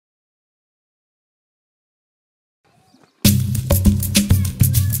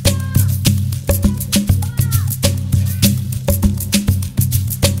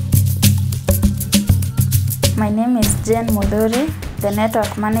Jane Mudhuri, the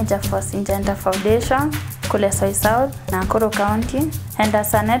Network Manager for Syngenta Foundation, Kulesoi South, Nakuru County. And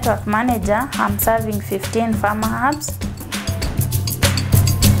as a Network Manager, I'm serving 15 farmer hubs.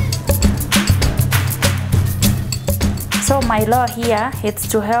 So my law here is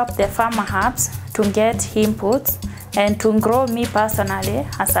to help the farmer hubs to get inputs and to grow me personally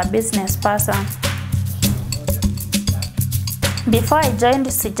as a business person. Before I joined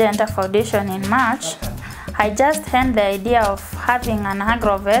Syngenta Foundation in March, I just had the idea of having an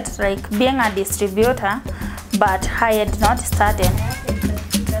agrovet, like being a distributor, but I had not started.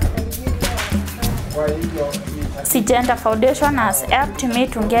 Syngenta Foundation has helped me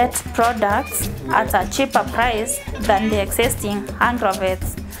to get products at a cheaper price than the existing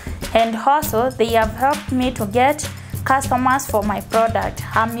agrovets. And also, they have helped me to get customers for my product.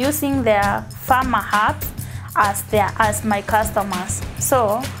 I'm using their farmer hubs as my customers.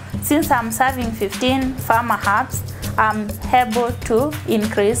 So, since I'm serving 15 farmer hubs, I'm able to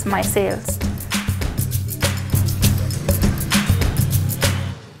increase my sales.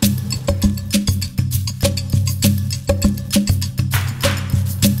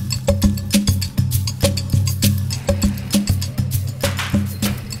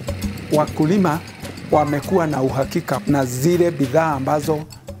 Wakulima wamekuwa na uhakika na zile bidhaa ambazo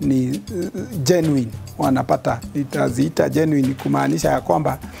ni genuine wanapata. Nitaziita genuine kumaanisha ya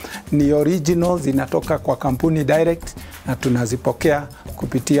kwamba ni original, zinatoka kwa kampuni direct na tunazipokea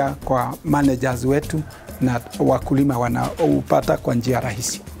kupitia kwa managers wetu na wakulima wanaupata kwa njia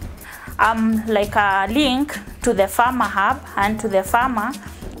rahisi. Like a link to the farmer hub and to the farmer,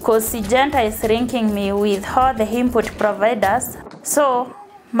 because Syngenta is linking me with all the input providers. So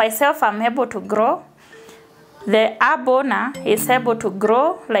myself, I'm able to grow. The herb owner is able to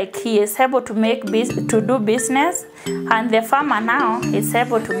grow, like he is able to do business, and the farmer now is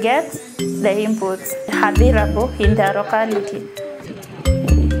able to get the inputs available in their locality.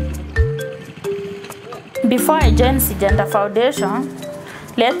 Before I joined Syngenta Foundation,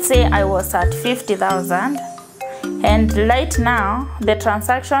 let's say I was at 50,000, and right now the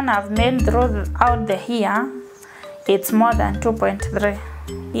transaction I've made throughout the year, it's more than 2.3.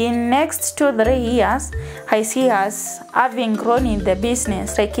 In next 2-3 years, I see us having grown in the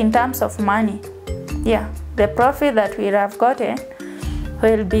business, like in terms of money. Yeah, the profit that we have gotten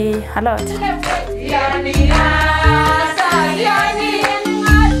will be a lot.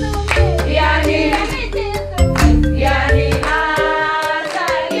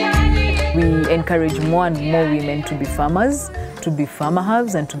 We encourage more and more women to be farmers, to be farmer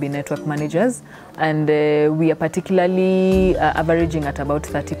hubs and to be network managers, and we are particularly averaging at about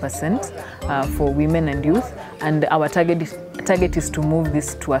 30% for women and youth, and our target is to move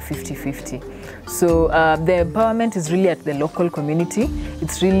this to a 50-50. So the empowerment is really at the local community.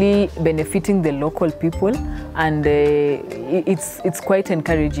 It's really benefiting the local people, and it's quite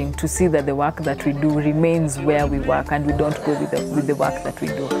encouraging to see that the work that we do remains where we work and we don't go with the work that we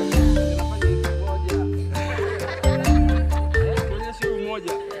do.